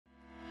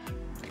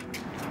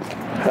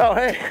Oh,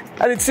 hey,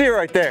 I didn't see you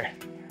right there.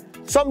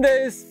 Some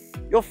days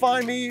you'll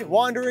find me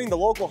wandering the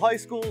local high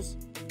schools.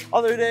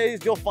 Other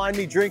days you'll find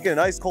me drinking an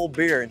ice cold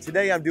beer. And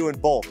today I'm doing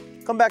both.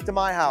 Come back to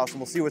my house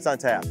and we'll see what's on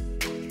tap.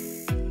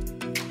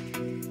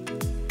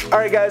 All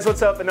right, guys,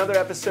 what's up? Another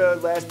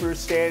episode, Last Brew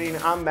Standing.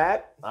 I'm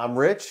Matt. I'm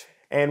Rich.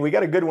 And we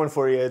got a good one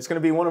for you. It's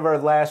going to be one of our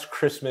last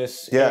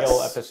Christmas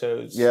ale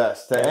episodes.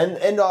 Yes, to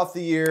end off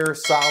the year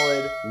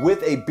solid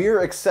with a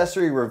beer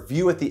accessory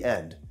review at the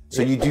end.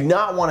 So you do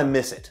not want to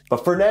miss it.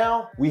 But for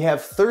now, we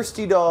have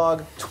Thirsty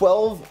Dog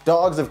 12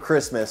 Dogs of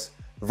Christmas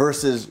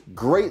versus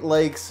Great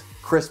Lakes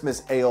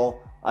Christmas Ale.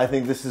 I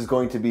think this is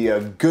going to be a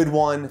good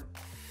one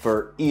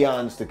for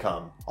eons to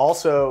come.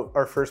 Also,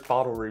 our first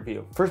bottle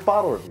review. First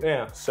bottle review.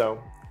 Yeah,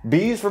 so.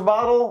 B is for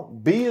bottle,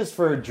 B is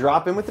for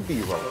drop in with the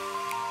B-roll.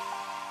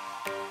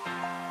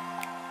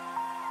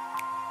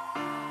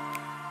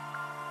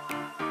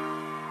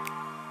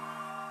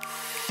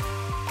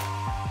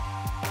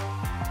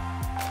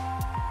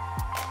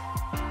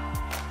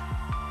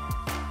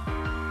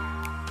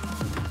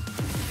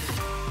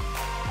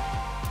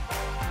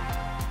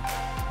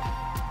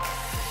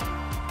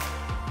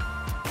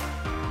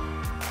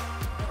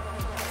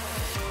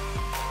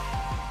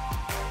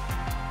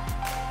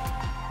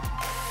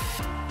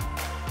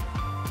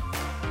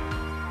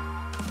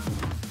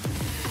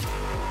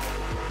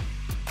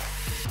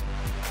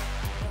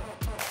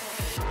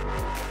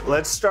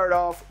 Let's start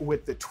off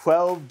with the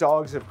 12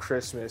 Dogs of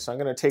Christmas. I'm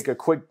going to take a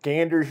quick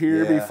gander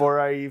here before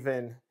I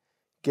even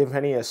give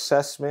any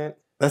assessment.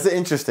 That's an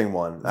interesting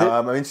one.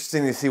 I'm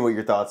interested to see what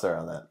your thoughts are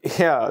on that.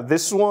 Yeah,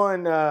 this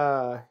one,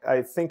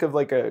 I think of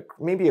like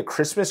maybe a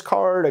Christmas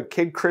card, a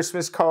kid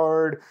Christmas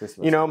card.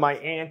 My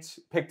aunt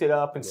picked it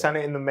up and sent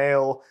it in the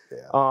mail.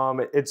 Yeah.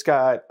 It's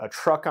got a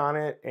truck on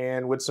it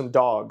and with some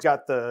dogs.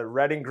 Got the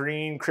red and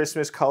green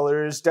Christmas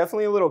colors.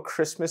 Definitely a little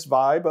Christmas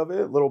vibe of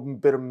it. A little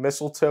bit of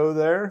mistletoe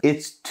there.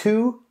 It's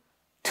too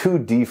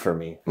 2D for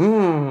me.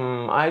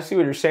 I see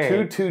what you're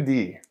saying.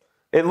 2D.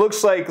 It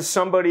looks like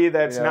somebody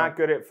that's not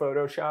good at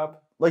Photoshop.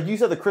 Like you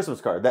said, the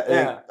Christmas card.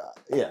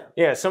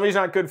 Yeah, somebody's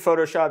not good at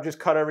Photoshop, just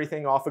cut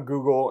everything off of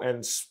Google and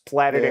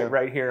splatted it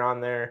right here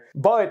on there.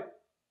 But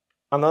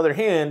on the other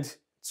hand,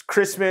 it's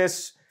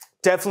Christmas.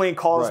 Definitely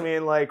calls me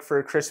in like for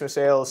a Christmas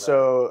ale.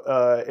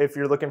 So if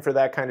you're looking for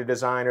that kind of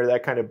design or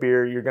that kind of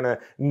beer, you're going to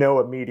know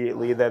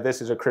immediately that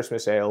this is a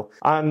Christmas ale.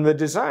 On the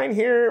design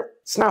here,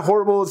 it's not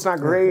horrible. It's not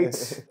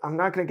great. I'm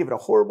not going to give it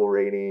a horrible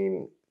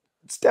rating.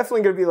 It's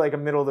definitely going to be like a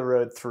middle of the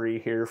road 3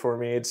 here for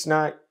me. It's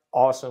not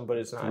awesome, but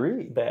it's not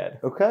bad.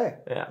 Okay.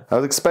 Yeah. I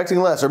was expecting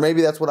less, or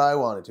maybe that's what I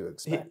wanted to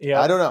expect.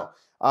 Yeah. I don't know.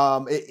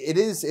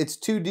 It's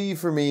 2D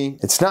for me.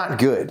 It's not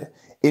good.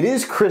 It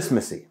is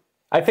Christmassy.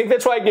 I think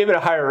that's why I gave it a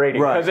higher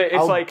rating. Right. It's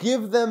I'll like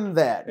give them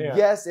that. Yeah.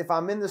 Yes, if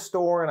I'm in the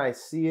store and I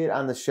see it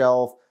on the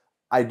shelf,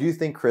 I do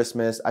think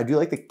Christmas. I do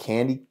like the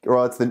candy.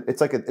 Well, it's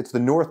the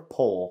North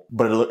Pole,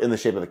 but in the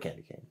shape of a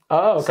candy cane.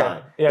 Oh, okay.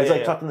 Sign.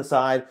 It's tucked in the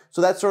side,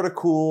 so that's sort of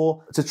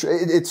cool.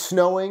 It's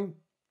snowing,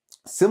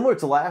 similar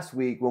to last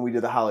week when we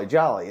did the Holly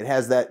Jolly. It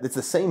has that. It's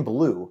the same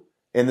blue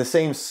and the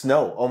same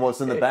snow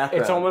almost in the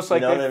background. It's almost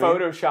like they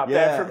photoshopped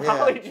that from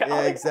Holly Jolly.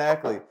 Yeah,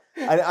 exactly.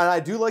 and I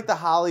do like the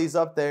hollies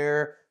up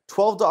there.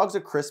 12 Dogs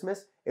of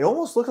Christmas. It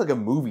almost looks like a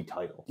movie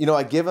title.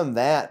 I give them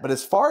that. But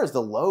as far as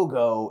the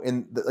logo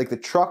and the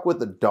truck with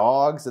the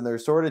dogs, and they're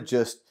sort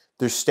of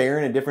they're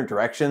staring in different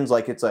directions,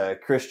 like it's a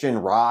Christian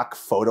rock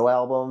photo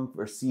album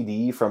or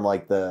CD from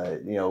like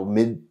the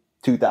mid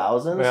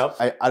 2000s.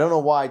 Yep. I don't know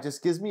why. It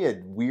just gives me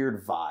a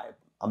weird vibe.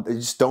 I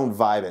just don't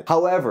vibe it.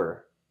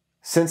 However,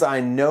 since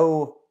I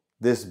know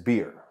this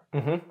beer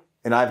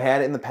and I've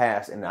had it in the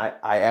past and I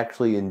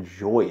actually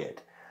enjoy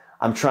it,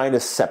 I'm trying to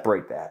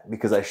separate that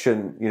because I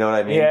shouldn't, you know what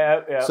I mean?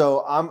 Yeah.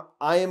 So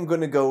I am going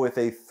to go with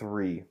a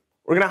 3.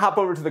 We're going to hop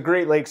over to the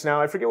Great Lakes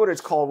now. I forget what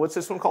it's called. What's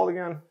this one called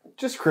again?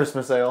 Just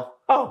Christmas Ale.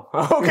 Oh,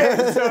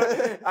 okay.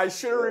 So I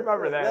should have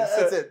remembered that.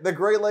 That's it. The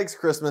Great Lakes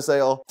Christmas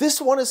Ale.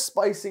 This one is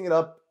spicing it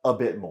up a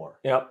bit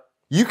more. Yep.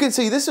 You can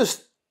see this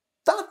is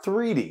not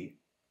 3D.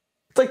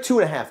 It's like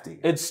 2.5D.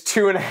 It's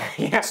 2.5.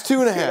 Yeah, it's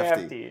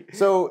 2.5D.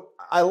 So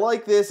I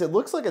like this. It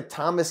looks like a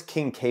Thomas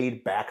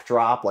Kincaid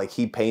backdrop, like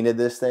he painted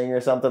this thing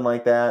or something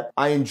like that.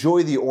 I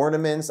enjoy the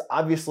ornaments.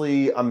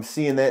 Obviously, I'm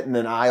seeing that in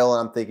an aisle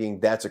and I'm thinking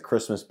that's a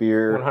Christmas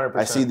beer.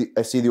 100%.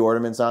 I see the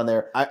ornaments on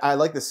there. I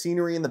like the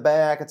scenery in the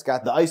back. It's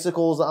got the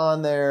icicles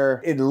on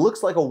there. It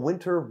looks like a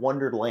winter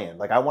wonderland.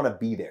 Like I want to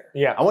be there.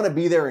 Yeah. I want to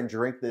be there and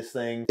drink this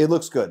thing. It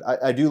looks good.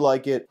 I do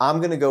like it. I'm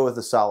going to go with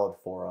a solid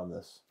 4 on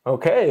this.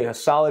 Okay, a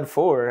solid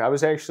 4. I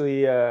was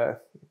actually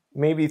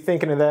maybe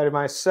thinking of that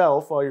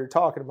myself while you're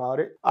talking about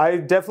it. I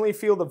definitely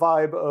feel the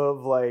vibe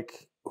of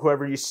like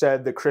whoever you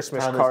said, the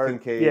Christmas Thomas card.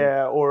 Kincaid.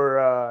 Yeah,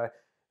 or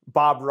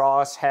Bob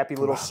Ross, Happy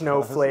Little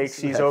Snowflakes.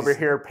 He's over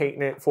here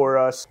painting it for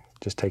us.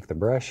 Just take the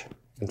brush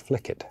and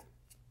flick it.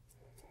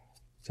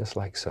 Just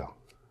like so.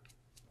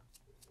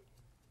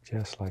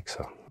 Just like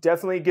so.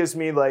 Definitely gives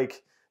me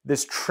like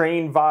this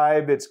train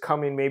vibe. It's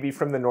coming maybe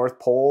from the North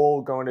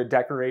Pole, going to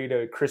decorate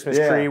a Christmas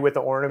tree with the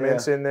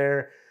ornaments in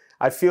there.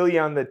 I feel you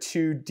on the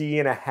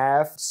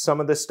 2.5D. Some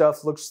of the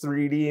stuff looks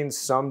 3D and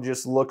some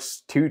just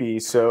looks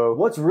 2D. So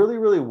what's really,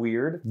 really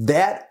weird,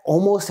 that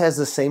almost has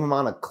the same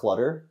amount of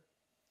clutter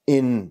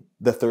in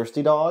the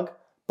Thirsty Dog,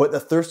 but the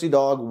Thirsty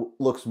Dog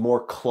looks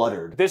more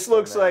cluttered. This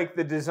looks like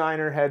the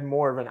designer had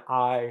more of an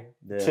eye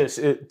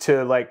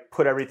to like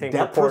put everything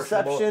that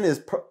proportional. perception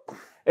is...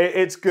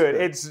 It's good.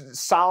 It's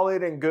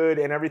solid and good,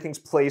 and everything's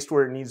placed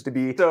where it needs to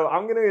be. So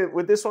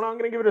with this one, I'm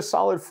gonna give it a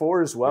solid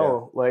 4 as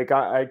well. Yeah. Like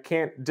I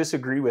can't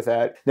disagree with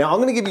that. Now I'm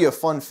gonna give you a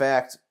fun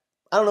fact.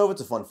 I don't know if it's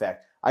a fun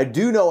fact. I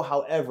do know,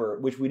 however,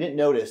 which we didn't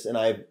notice, and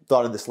I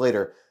thought of this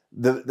later,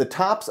 the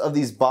tops of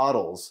these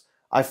bottles,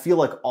 I feel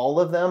like all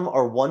of them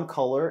are one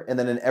color, and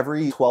then in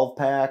every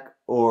 12-pack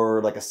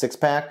or like a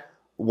 6-pack,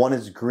 one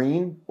is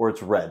green or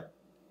it's red.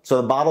 So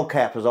the bottle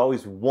cap is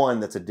always one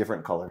that's a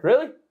different color.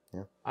 Really?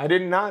 Yeah. I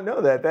did not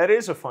know that. That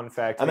is a fun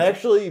fact. I'm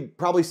actually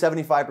probably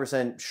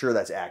 75% sure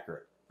that's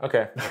accurate.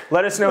 Okay.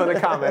 Let us know in the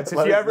comments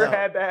if you ever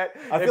had that.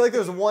 I feel like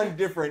there's one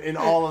different in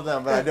all of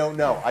them, but I don't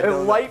know.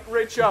 Light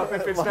Rich up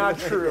if it's not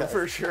true, yes.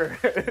 For sure.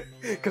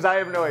 Because I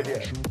have no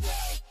idea.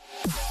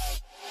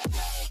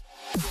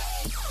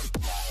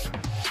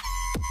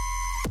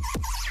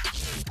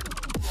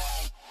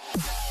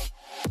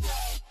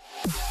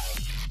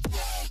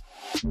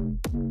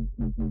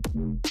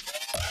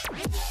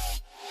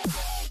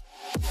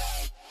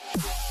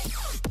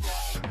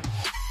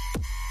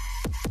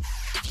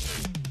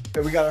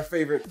 We got our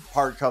favorite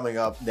part coming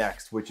up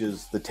next, which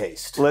is the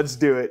taste. Let's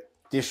do it.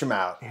 Dish them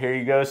out. Here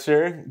you go,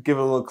 sir. Give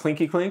it a little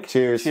clinky clink.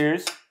 Cheers.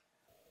 Cheers.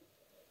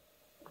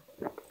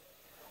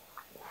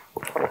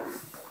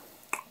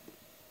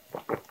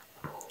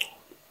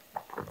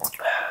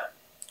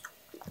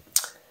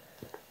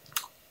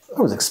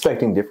 I was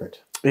expecting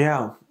different.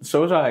 Yeah,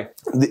 so was I.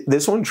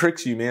 This one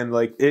tricks you, man.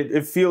 Like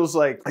it feels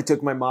like I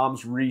took my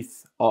mom's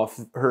wreath off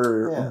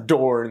her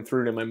door and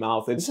threw it in my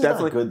mouth. It's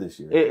definitely not good this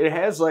year. It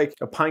has like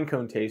a pine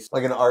cone taste.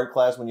 Like an art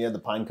class when you had the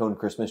pine cone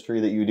Christmas tree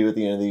that you do at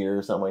the end of the year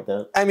or something like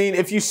that. I mean,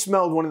 if you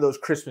smelled one of those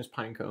Christmas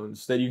pine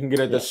cones that you can get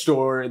at the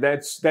store,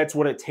 that's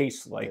what it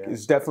tastes like.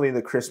 It's definitely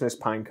the Christmas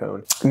pine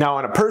cone. Now,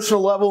 on a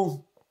personal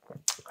level,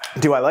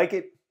 do I like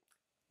it?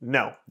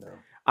 No.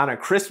 On a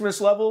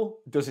Christmas level,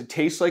 does it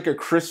taste like a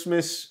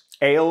Christmas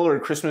ale or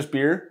Christmas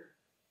beer?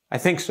 I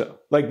think so.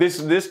 Like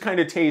this kind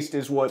of taste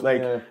is what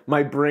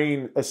my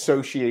brain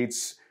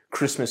associates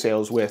Christmas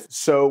ales with.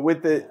 So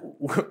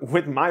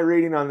with my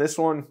rating on this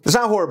one, it's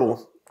not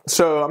horrible.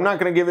 So I'm not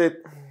gonna give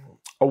it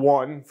a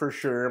 1 for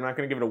sure. I'm not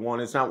gonna give it a 1.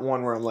 It's not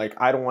one where I'm like,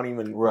 I don't want to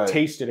even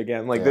taste it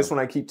again. Like this one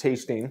I keep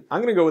tasting.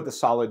 I'm gonna go with the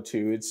solid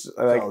 2. It's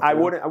like I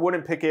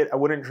wouldn't pick it, I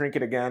wouldn't drink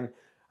it again.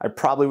 I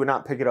probably would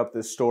not pick it up at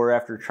the store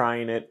after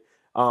trying it.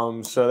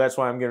 So that's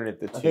why I'm giving it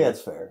the 2. I think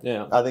that's fair.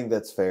 Yeah. I think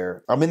that's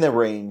fair. I'm in that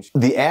range.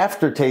 The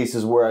aftertaste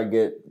is where I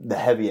get the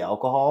heavy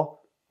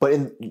alcohol.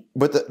 But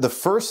the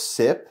first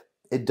sip,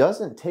 it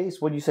doesn't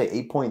taste, what do you say,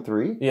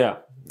 8.3? Yeah.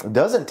 It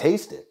doesn't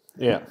taste it.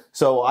 Yeah.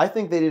 So I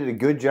think they did a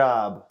good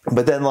job.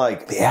 But then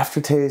like the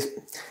aftertaste,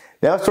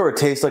 now it sort of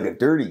tastes like a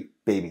dirty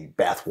baby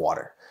bath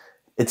water.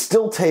 It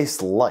still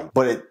tastes light,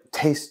 but it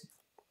tastes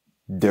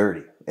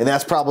dirty. And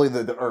that's probably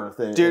the earth.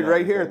 Dude,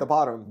 right here at the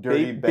bottom.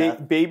 Dirty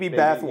baby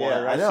bath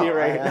water. Yeah, I see it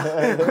right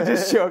now. I'm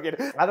just joking.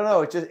 I don't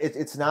know.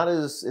 It's not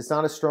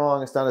as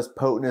strong. It's not as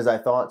potent as I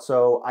thought.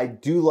 So I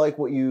do like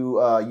what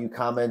you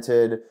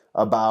commented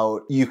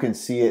about. You can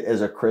see it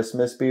as a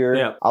Christmas beer.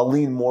 Yeah. I'll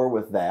lean more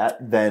with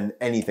that than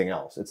anything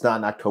else. It's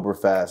not an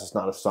Oktoberfest. It's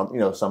not a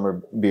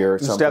summer beer or something like that.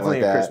 It's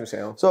definitely a Christmas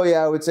ale. So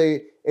yeah, I would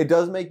say it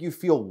does make you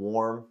feel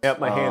warm. Yep,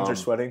 my hands are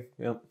sweating.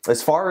 Yep.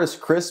 As far as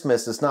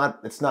Christmas, it's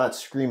not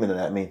screaming it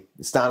at me.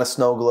 It's not a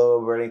snow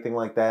globe or anything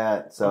like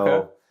that.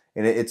 So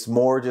and it's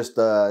more just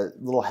a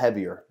little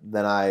heavier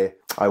than I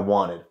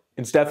wanted.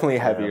 It's definitely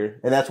heavier.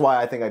 And that's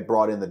why I think I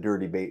brought in the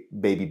dirty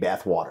baby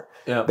bath water.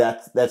 Yeah.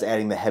 That's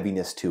adding the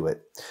heaviness to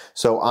it.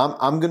 So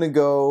I'm gonna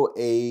go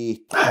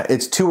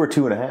it's 2 or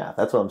 2.5.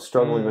 That's what I'm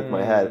struggling with in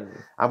my head.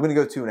 I'm gonna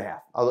go 2.5.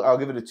 I'll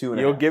give it a 2.5.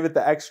 You'll give it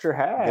the extra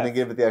half. I'm gonna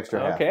give it the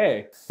extra half.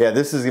 Okay. Yeah,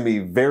 this is gonna be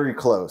very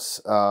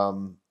close.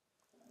 We're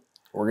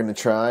gonna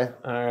try.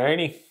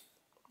 Alrighty.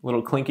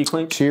 Little clinky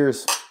clink.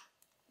 Cheers.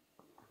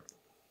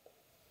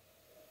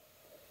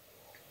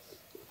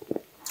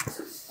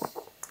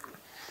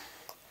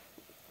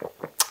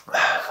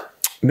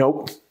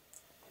 Nope.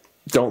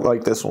 Don't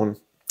like this one.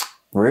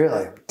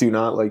 Really? Do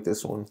not like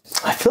this one.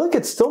 I feel like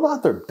it's still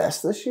not their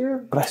best this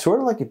year, but I sort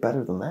of like it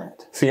better than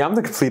that. See, I'm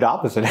the complete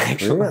opposite,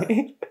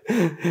 actually.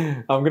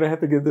 Yeah. I'm going to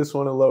have to give this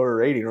one a lower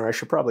rating, or I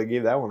should probably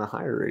give that one a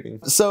higher rating.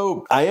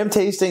 So I am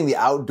tasting the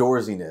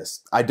outdoorsiness.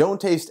 I don't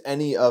taste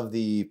any of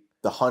the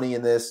honey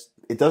in this.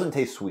 It doesn't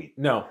taste sweet.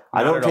 No,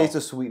 I don't taste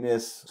the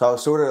sweetness. So I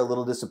was sort of a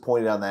little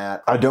disappointed on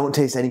that. I don't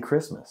taste any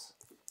Christmas.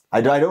 I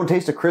don't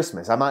taste a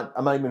Christmas. I'm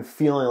not even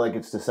feeling like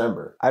it's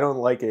December. I don't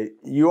like it.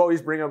 You always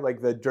bring up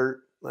like the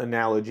dirt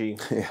analogy.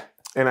 Yeah.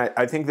 And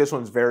I think this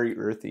one's very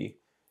earthy.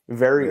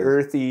 Very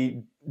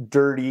earthy,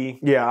 dirty.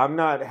 Yeah, I'm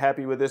not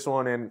happy with this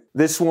one. And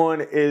this one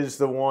is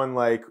the one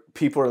like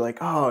people are like,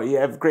 oh, you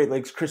have Great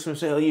Lakes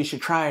Christmas ale. You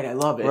should try it. I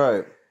love it.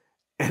 Right.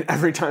 And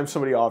every time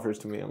somebody offers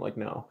to me, I'm like,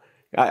 no.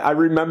 I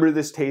remember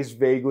this taste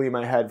vaguely in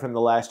my head from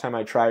the last time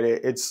I tried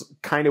it. It's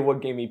kind of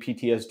what gave me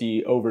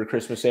PTSD over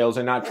Christmas sales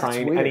and not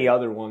trying any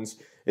other ones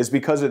is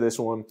because of this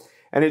one.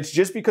 And it's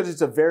just because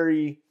it's a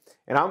very,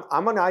 and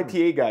I'm an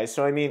IPA guy,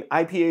 so I mean,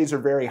 IPAs are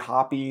very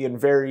hoppy and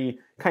very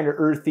kind of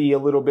earthy a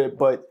little bit,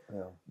 but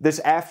this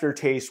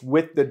aftertaste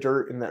with the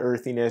dirt and the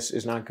earthiness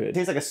is not good. It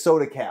tastes like a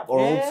soda cap or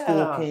old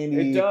school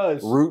candy, it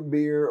does. root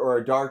beer, or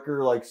a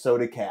darker like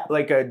soda cap.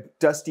 Like a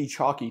dusty,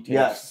 chalky taste.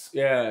 Yes.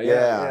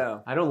 Yeah.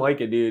 I don't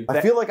like it, dude.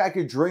 I feel like I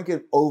could drink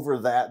it over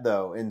that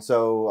though. And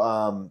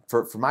so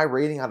for my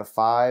rating out of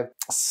 5,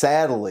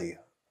 sadly,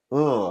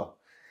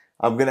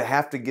 I'm going to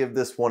have to give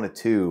this one a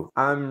 2.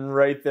 I'm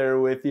right there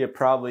with you,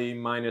 probably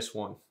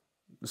 -1.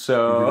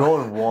 So you're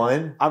going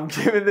 1? I'm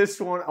giving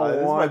this one a 1.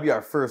 This might be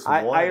our first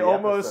one. I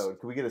almost episode.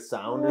 Can we get a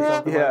sound or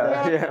something?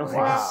 Like that?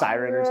 Like a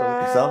siren or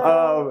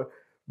something.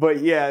 But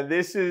yeah,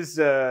 this is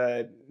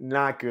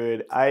not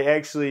good. I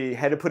actually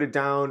had to put it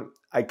down.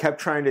 I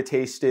kept trying to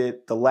taste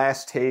it. The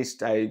last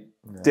taste, I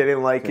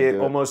didn't like it.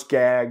 Almost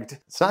gagged.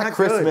 It's not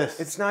Christmas.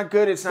 Good. It's not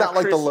good. It's not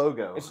like the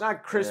logo. It's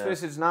not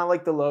Christmas. It's not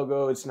like the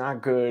logo. It's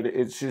not good.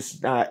 It's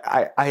just not.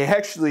 I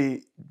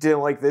actually didn't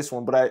like this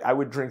one, but I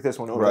would drink this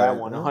one over that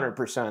one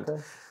 100%.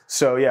 Okay.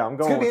 So yeah, I'm going with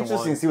the 1. It's going to be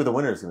interesting to see what the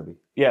winner is going to be.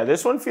 Yeah,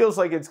 this one feels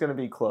like it's going to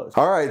be close.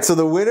 All right, so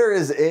the winner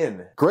is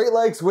in. Great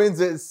Lakes wins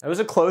it. That was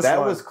a close one.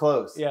 That was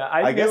close. Yeah,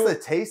 I guess the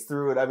taste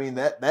through it, I mean,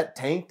 that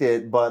tanked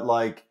it, but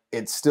like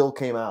it still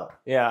came out.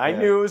 Yeah, I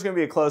knew it was going to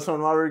be a close one.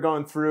 While we were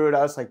going through it,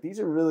 I was like, these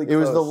are really close. It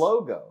was the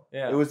logo.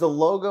 Yeah. It was the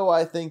logo,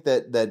 I think,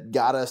 that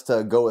got us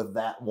to go with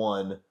that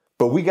one.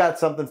 But we got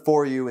something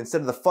for you.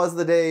 Instead of the fuzz of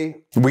the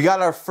day, we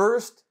got our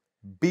first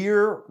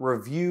beer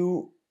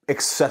review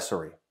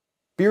accessory.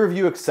 Beer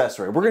review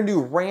accessory. We're going to do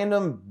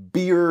random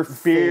beer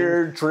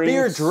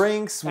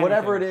drinks,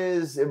 whatever it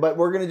is. But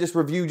we're going to just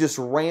review just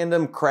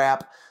random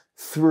crap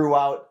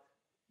throughout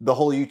the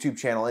whole YouTube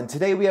channel. And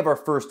today we have our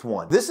first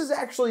one. This is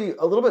actually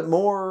a little bit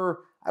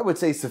more, I would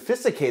say,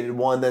 sophisticated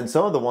one than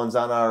some of the ones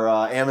on our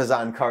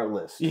Amazon cart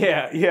list.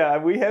 Yeah.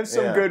 We have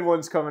some good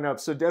ones coming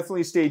up, so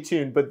definitely stay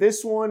tuned. But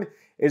this one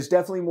is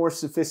definitely more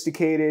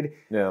sophisticated.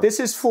 Yeah. This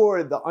is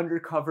for the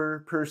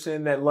undercover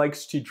person that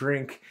likes to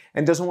drink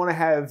and doesn't want to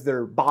have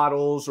their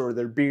bottles or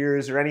their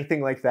beers or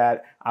anything like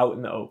that out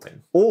in the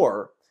open.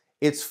 Or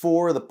it's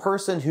for the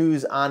person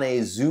who's on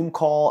a Zoom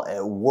call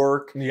at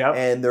work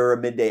and they're a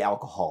midday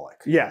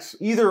alcoholic. Yes.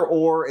 Either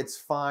or, it's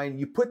fine.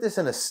 You put this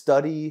in a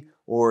study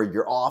or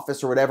your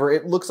office or whatever,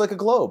 it looks like a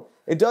globe.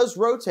 It does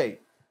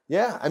rotate.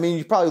 Yeah, I mean,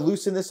 you probably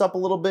loosen this up a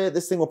little bit.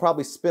 This thing will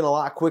probably spin a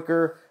lot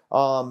quicker.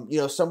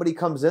 Somebody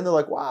comes in, they're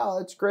like, wow,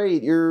 that's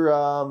great. You're,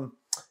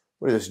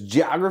 what is this,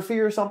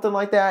 geography or something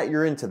like that?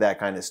 You're into that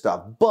kind of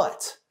stuff.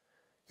 But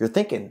you're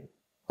thinking,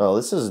 well,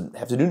 this doesn't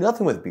have to do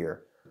nothing with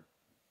beer.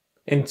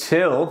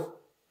 Until...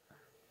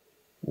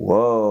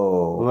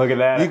 Whoa. Look at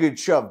that. You could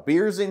shove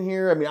beers in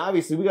here. I mean,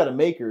 obviously, we got a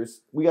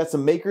Maker's. We got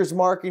some Maker's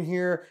Mark in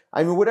here.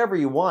 I mean, whatever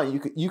you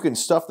want. You can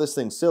stuff this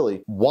thing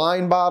silly.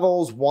 Wine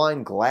bottles,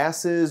 wine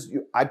glasses.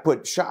 I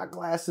put shot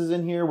glasses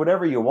in here,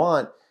 whatever you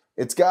want.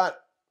 It's got,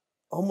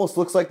 almost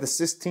looks like the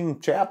Sistine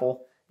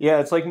Chapel. Yeah,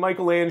 it's like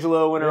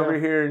Michelangelo went over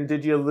here and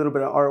did you a little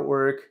bit of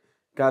artwork.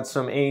 Got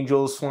some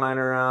angels flying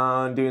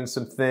around, doing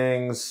some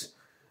things.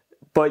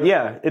 But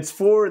yeah, it's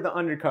for the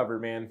undercover,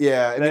 man.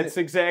 Yeah. That's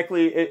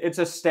exactly, it's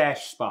a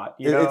stash spot.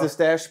 You know? It's a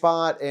stash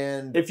spot.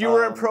 And if you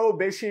were in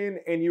Prohibition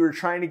and you were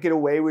trying to get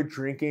away with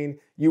drinking,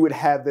 you would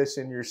have this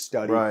in your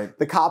study. Right.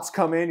 The cops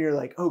come in, you're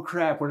like, oh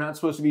crap, we're not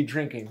supposed to be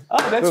drinking.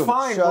 Oh, that's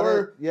fine.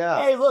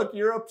 Hey, look,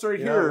 Europe's right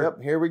here.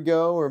 Yep, here we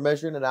go. We're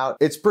measuring it out.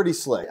 It's pretty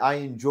slick. I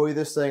enjoy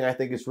this thing. I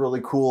think it's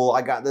really cool.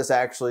 I got this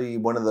actually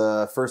one of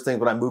the first things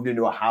when I moved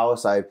into a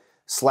house. I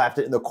slapped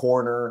it in the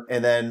corner.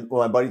 And then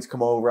when my buddies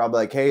come over, I'll be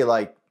like, hey,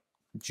 like,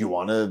 do you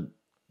want to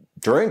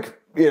drink?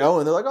 You know,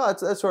 and they're like, oh,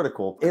 that's sort of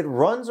cool. It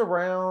runs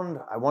around,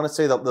 I want to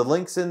say the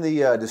link's in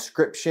the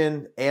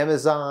description,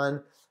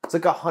 Amazon. It's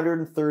like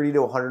 $130 to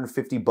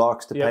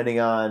 $150 depending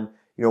on,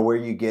 you know, where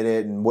you get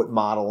it and what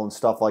model and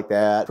stuff like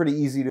that. Pretty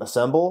easy to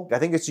assemble. I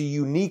think it's a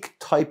unique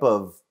type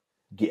of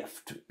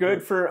gift.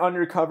 Good for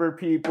undercover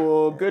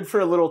people, good for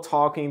a little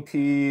talking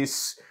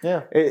piece.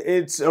 Yeah.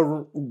 It's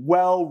a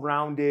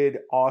well-rounded,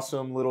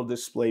 awesome little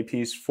display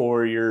piece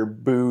for your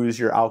booze,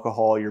 your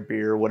alcohol, your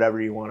beer,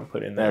 whatever you want to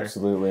put in there.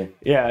 Absolutely.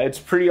 Yeah, it's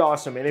pretty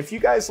awesome. And if you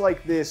guys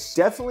like this,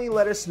 definitely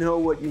let us know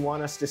what you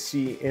want us to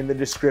see in the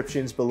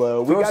descriptions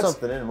below. Throw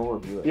something in and we'll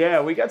review it. Yeah,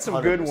 we got some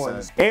 100%. Good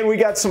ones. And we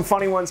got some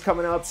funny ones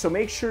coming up. So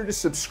make sure to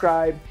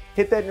subscribe,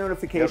 hit that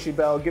notification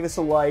bell, give us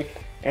a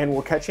like, and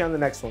we'll catch you on the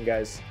next one,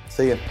 guys.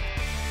 See ya.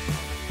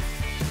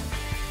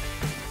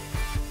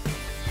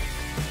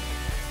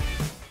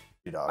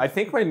 I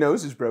think my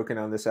nose is broken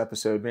on this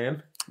episode,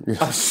 man.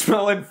 I'm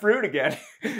smelling fruit again.